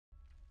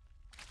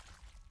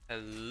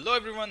Hello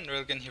everyone,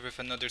 Railgan here with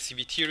another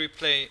ZvT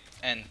replay,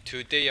 and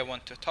today I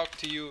want to talk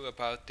to you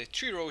about the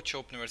 3 Roach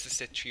opener versus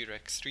the 3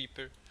 Rex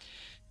Reaper.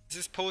 This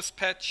is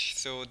post-patch,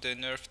 so the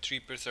nerfed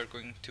Reapers are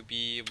going to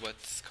be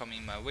what's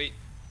coming my way.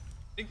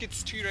 I think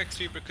it's 3 Rex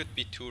Reaper, could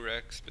be 2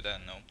 Rex, but I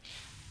don't know.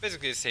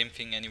 Basically the same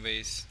thing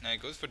anyways. Now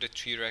it goes for the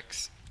 3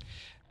 Rex.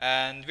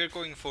 And we're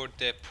going for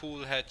the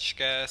pool hatch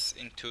gas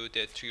into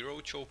the 3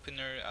 Roach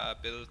opener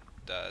build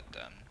that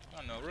I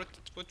don't know,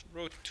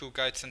 wrote 2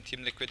 guides on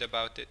Team Liquid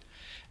about it,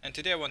 and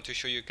today I want to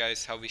show you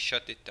guys how we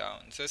shut it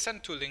down. So I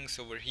sent 2 links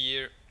over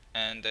here,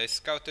 and I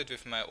scouted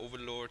with my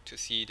overlord to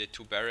see the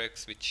 2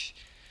 barracks, which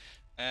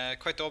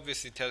quite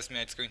obviously tells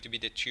me it's going to be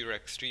the 3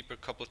 Rex Reaper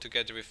coupled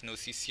together with no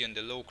CC on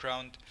the low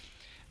ground.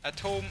 At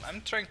home I'm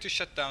trying to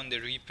shut down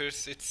the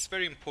Reapers. It's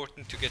very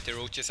important to get the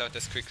Roaches out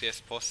as quickly as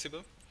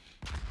possible.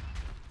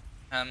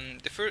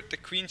 The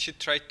queen should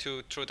try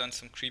to throw down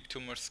some creep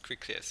tumors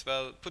quickly as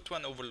well. Put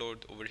one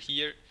overlord over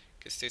here,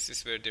 because this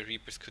is where the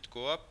Reapers could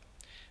go up.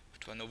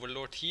 Put one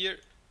overlord here,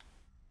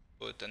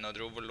 put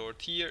another overlord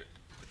here,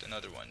 put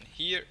another one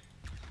here,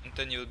 and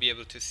then you'll be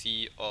able to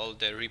see all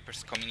the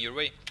Reapers coming your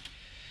way.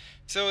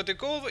 So the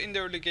goal in the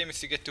early game is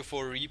to get to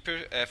 4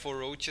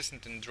 Roaches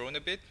and then drone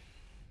a bit.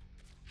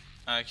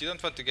 You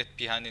don't want to get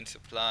behind in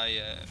supply.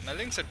 My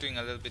links are doing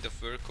a little bit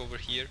of work over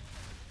here.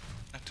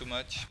 Not too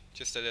much,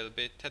 just a little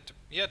bit.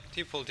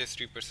 He pulled his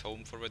Reapers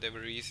home for whatever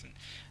reason,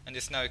 and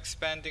is now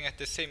expanding at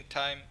the same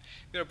time.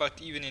 We're about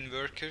even in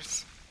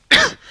workers.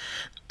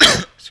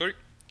 Sorry.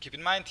 Keep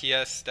in mind he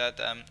has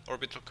that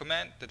orbital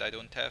command that I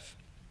don't have,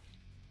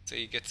 so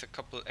he gets a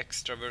couple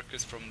extra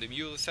workers from the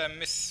mules. I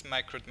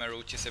mismicroed my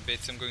Roaches a bit,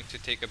 so I'm going to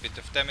take a bit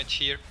of damage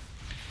here.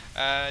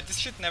 This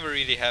should never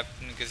really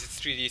happen because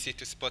it's really easy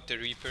to spot the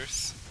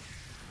Reapers.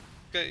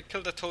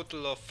 Killed a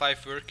total of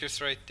 5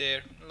 workers right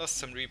there, lost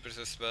some Reapers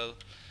as well.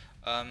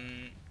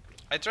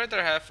 I'd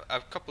rather have a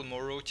couple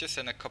more Roaches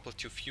and a couple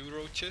too few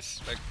Roaches.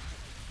 Like,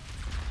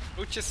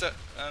 Roaches,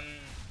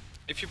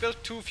 if you build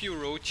too few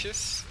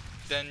Roaches,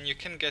 then you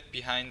can get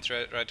behind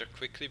rather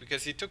quickly,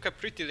 because he took a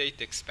pretty late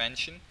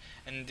expansion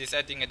and is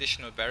adding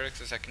additional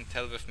barracks, as I can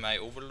tell with my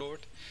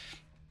overlord.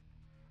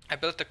 I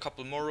built a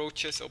couple more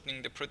Roaches,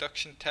 opening the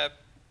production tab.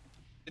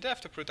 Did I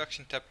have the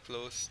production tab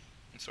closed?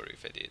 I'm sorry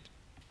if I did.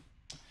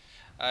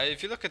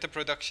 If you look at the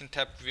production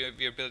tab,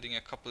 we are building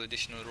a couple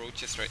additional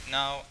Roaches right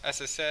now.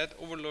 As I said,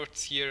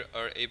 overlords here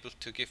are able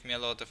to give me a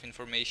lot of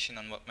information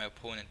on what my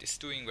opponent is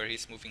doing, where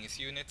he's moving his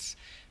units.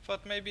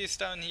 Thought maybe he's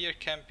down here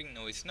camping,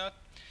 no he's not.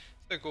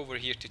 So I go over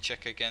here to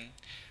check again.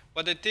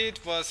 What I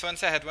did was,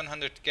 once I had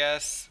 100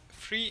 gas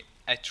free,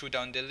 I threw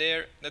down the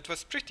lair. That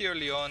was pretty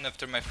early on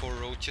after my 4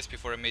 Roaches,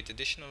 before I made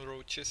additional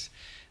Roaches.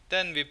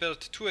 Then we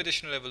built 2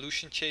 additional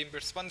evolution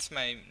chambers. Once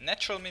my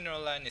natural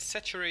mineral line is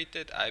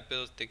saturated, I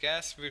built the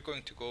gas. We're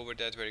going to go over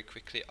that very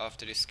quickly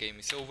after this game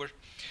is over.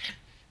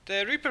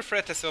 The Reaper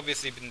threat has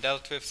obviously been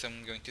dealt with, so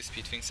I'm going to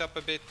speed things up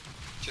a bit.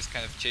 Just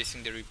kind of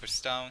chasing the Reapers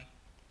down.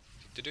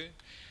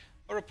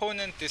 Our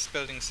opponent is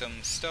building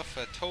some stuff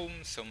at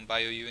home, some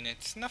bio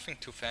units. Nothing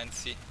too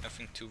fancy,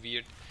 nothing too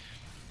weird.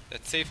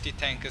 That safety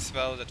tank as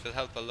well, that will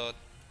help a lot.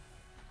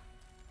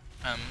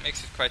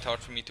 Makes it quite hard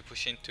for me to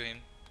push into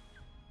him.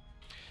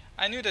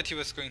 I knew that he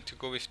was going to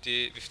go with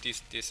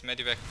this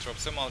medivac drop,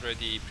 so I'm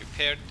already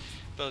prepared.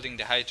 Building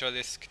the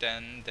hydralisk,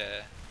 then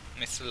the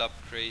missile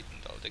upgrade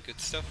and all the good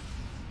stuff.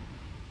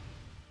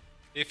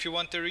 If you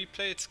want the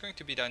replay, it's going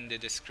to be down in the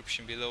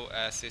description below,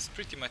 as is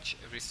pretty much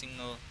every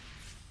single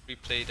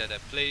replay that I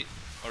play,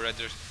 or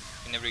rather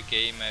in every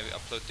game I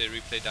upload the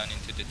replay down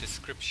into the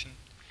description.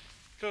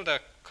 Killed a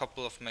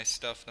couple of my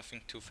stuff,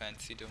 nothing too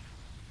fancy though.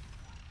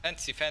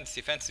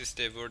 Fancy is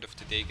the word of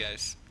the day,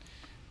 guys.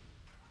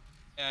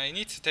 He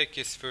needs to take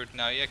his third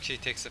now. He actually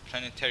takes a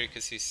planetary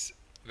because he's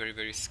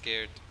very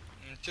scared.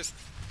 Just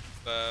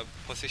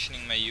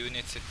positioning my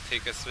units to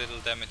take as little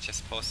damage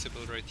as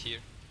possible right here.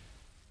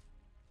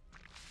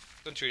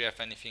 Don't really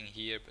have anything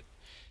here, but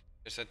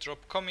there's a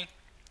drop coming.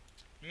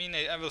 I mean,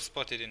 I will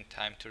spot it in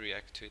time to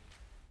react to it.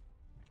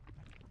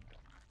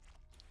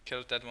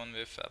 Killed that one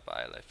with a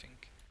bile, I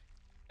think.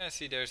 Yeah,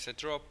 see, there's a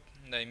drop,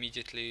 and I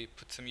immediately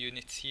put some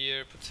units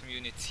here,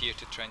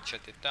 to try and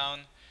shut it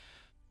down.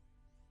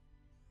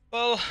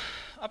 Well,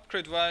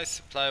 upgrade wise,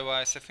 supply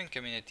wise, I think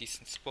I'm in a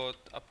decent spot.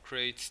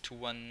 Upgrades to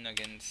 1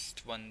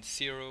 against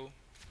 1-0.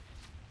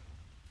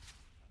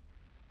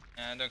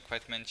 I don't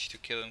quite manage to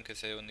kill him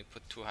because I only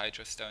put 2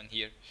 Hydras down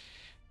here.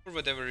 For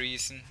whatever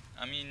reason.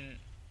 I mean,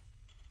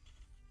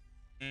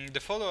 the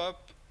follow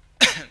up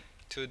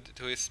to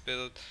his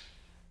build,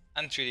 I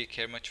don't really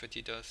care much what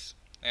he does.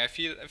 I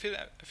feel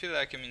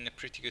like I'm in a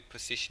pretty good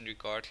position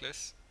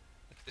regardless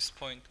at this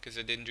point, because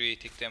I didn't really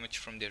take damage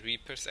from the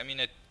Reapers. I mean,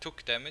 I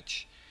took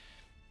damage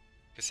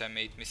because I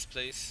made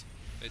misplays,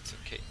 but it's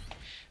okay.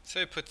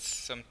 So I put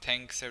some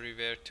tanks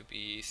everywhere to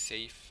be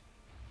safe.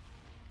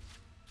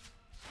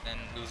 Then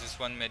loses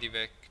 1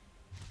 medivac.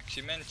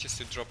 Actually manages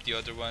to drop the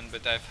other one,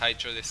 but I have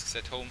hydralisks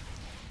at home.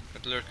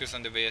 Got lurkers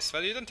on the way as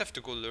well. You don't have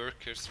to go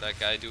lurkers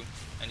like I do,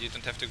 and you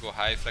don't have to go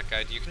hive like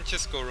I do. You can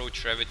just go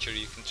Roach Ravager,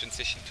 you can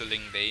transition to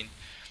Ling Bane.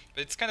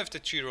 But it's kind of the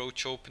 3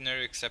 Roach opener,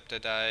 except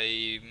that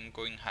I'm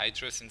going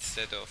Hydras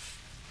instead of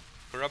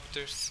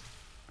Corruptors.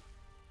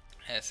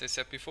 As I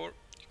said before,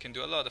 you can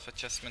do a lot of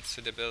adjustments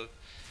to the build.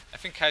 I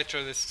think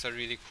Hydralisks are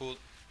really cool.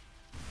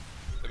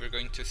 So we're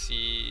going to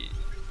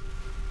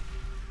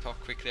talk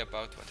quickly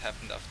about what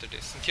happened after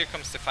this. And here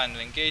comes the final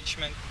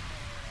engagement.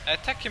 I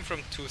attack him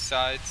from 2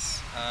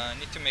 sides.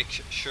 Need to make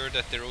sure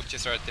that the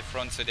Roaches are at the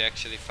front so they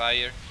actually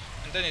fire.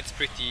 And then it's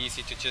pretty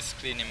easy to just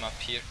clean him up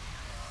here.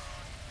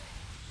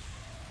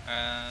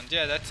 And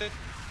yeah, that's it.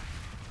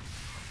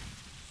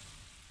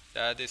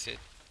 That is it.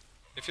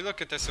 If you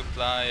look at the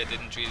supply, I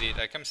didn't really,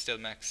 like, I'm still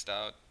maxed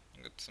out.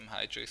 Got some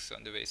Hydrix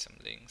on the way, some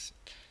Lings.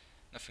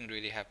 Nothing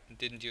really happened.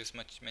 Didn't use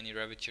many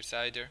Ravagers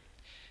either.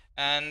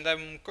 And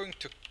I'm going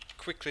to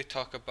quickly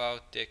talk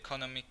about the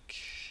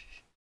economics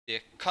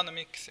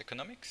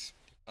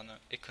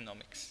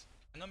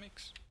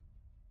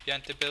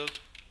behind the build.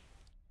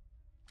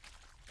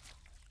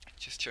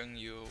 Just showing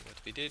you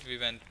what we did. We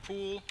went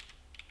pool,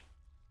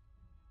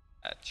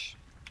 hatch,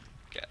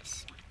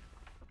 gas,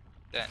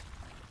 then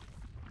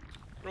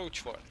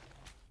Roach farm.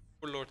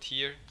 Warlord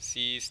here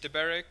sees the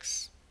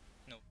barracks.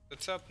 No,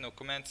 what's up? No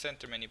command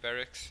center, many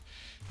barracks.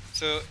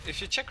 So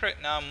if you check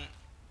right now,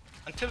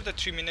 until the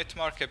 3-minute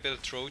mark I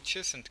built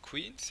Roaches and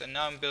Queens, and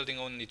now I'm building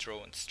only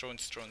drones. I'm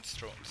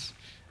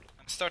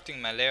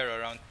starting my lair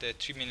around the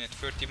 3-minute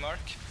 30 mark,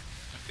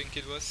 I think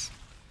it was.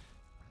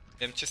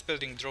 I'm just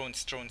building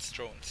drones.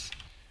 4-minute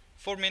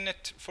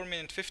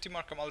 50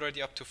 mark, I'm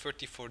already up to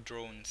 34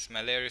 drones.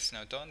 My lair is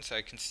now done, so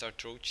I can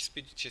start Roach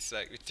speed, which is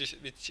like, which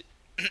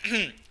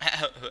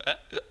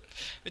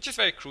is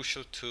very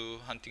crucial to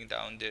hunting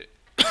down the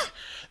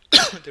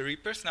the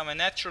Reapers. Now my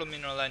natural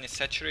mineral line is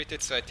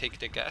saturated, so I take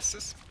the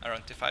gases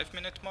around the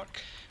 5-minute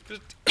mark.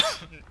 Build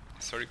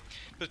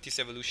these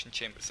evolution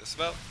chambers as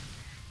well.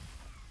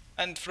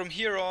 And from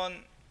here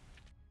on,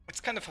 it's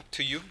kind of up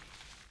to you.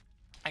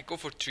 I go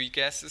for 3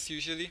 gases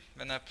usually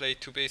when I play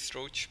 2-base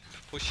Roach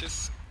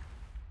pushes.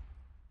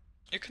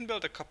 You can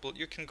build a couple,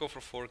 you can go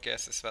for 4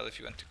 gas as well if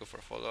you want to go for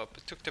a follow-up.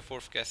 I took the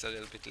 4th gas a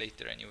little bit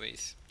later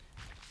anyways.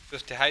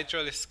 Built the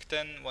Hydralisk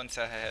then, once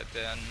I had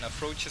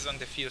enough Roaches on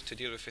the field to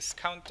deal with his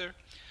counter.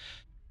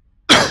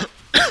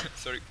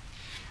 Sorry.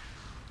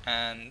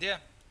 And yeah.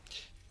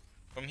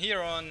 From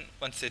here on,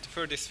 once the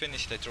 3rd is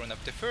finished, I drone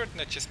up the 3rd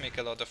and I just make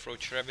a lot of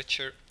Roach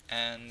Ravager.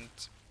 And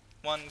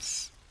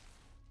once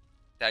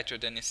the Hydra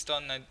then is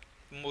done, I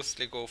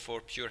mostly go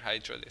for pure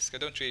Hydralisk. I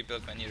don't really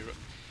build many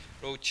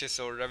Roaches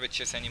or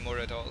Ravagers anymore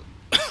at all.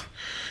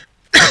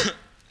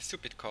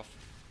 Stupid cough.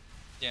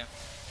 Yeah.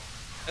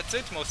 That's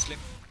it mostly.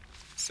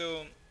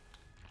 So,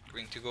 I'm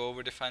going to go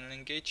over the final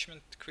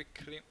engagement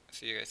quickly,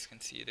 so you guys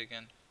can see it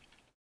again.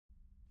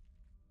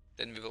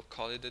 Then we will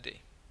call it a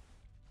day.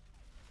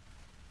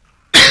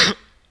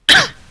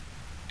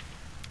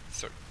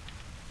 Sorry.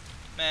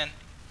 Man.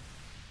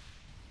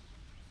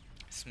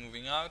 It's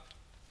moving out.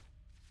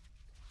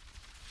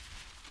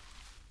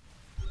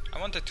 I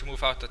wanted to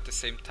move out at the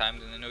same time,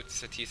 then I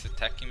noticed that he's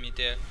attacking me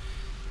there.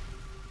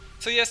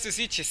 So he has to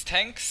siege his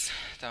tanks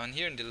down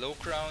here in the low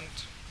ground.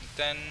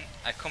 Then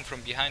I come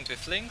from behind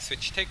with Lings,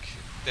 which take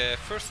the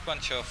first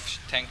bunch of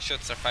tank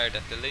shots are fired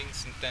at the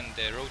Lings, and then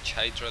the Roach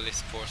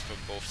Hydralisk force from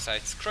both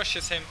sides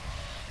crushes him.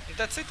 And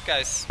that's it,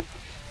 guys.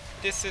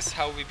 This is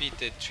how we beat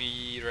the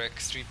 3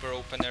 Rex Reaper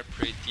opener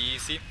pretty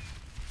easy.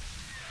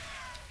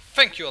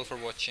 Thank you all for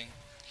watching.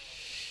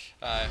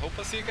 I hope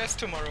I'll see you guys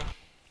tomorrow.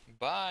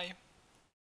 Bye.